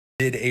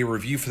Did a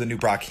review for the new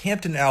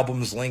BrockHampton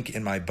albums, link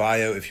in my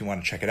bio if you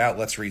want to check it out.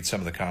 Let's read some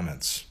of the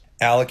comments.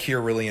 Alec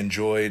here really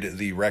enjoyed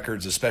the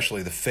records,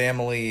 especially The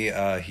Family.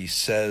 He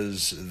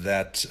says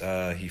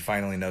that he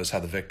finally knows how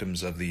the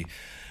victims of the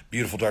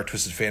Beautiful Dark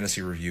Twisted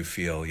Fantasy review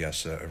feel.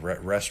 Yes,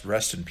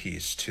 rest in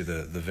peace to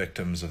the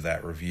victims of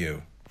that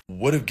review.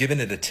 Would have given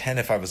it a 10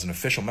 if I was an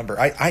official member.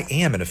 I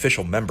am an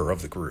official member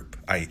of the group.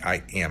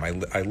 I am. I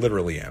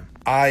literally am.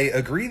 I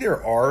agree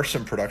there are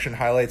some production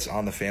highlights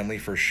on The Family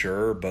for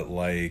sure, but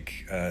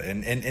like,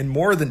 and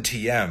more than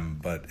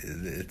TM, but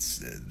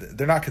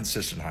they're not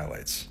consistent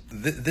highlights.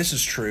 This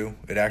is true.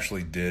 It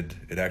actually did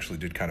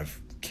kind of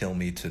kill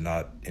me to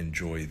not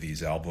enjoy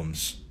these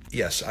albums.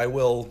 Yes, I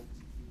will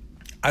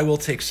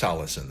take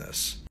solace in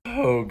this.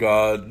 Oh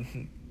God.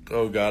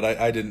 Oh God,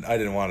 I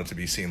didn't want it to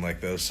be seen like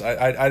this.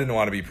 I didn't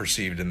want to be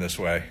perceived in this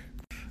way.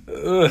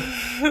 Oh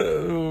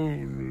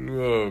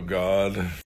God.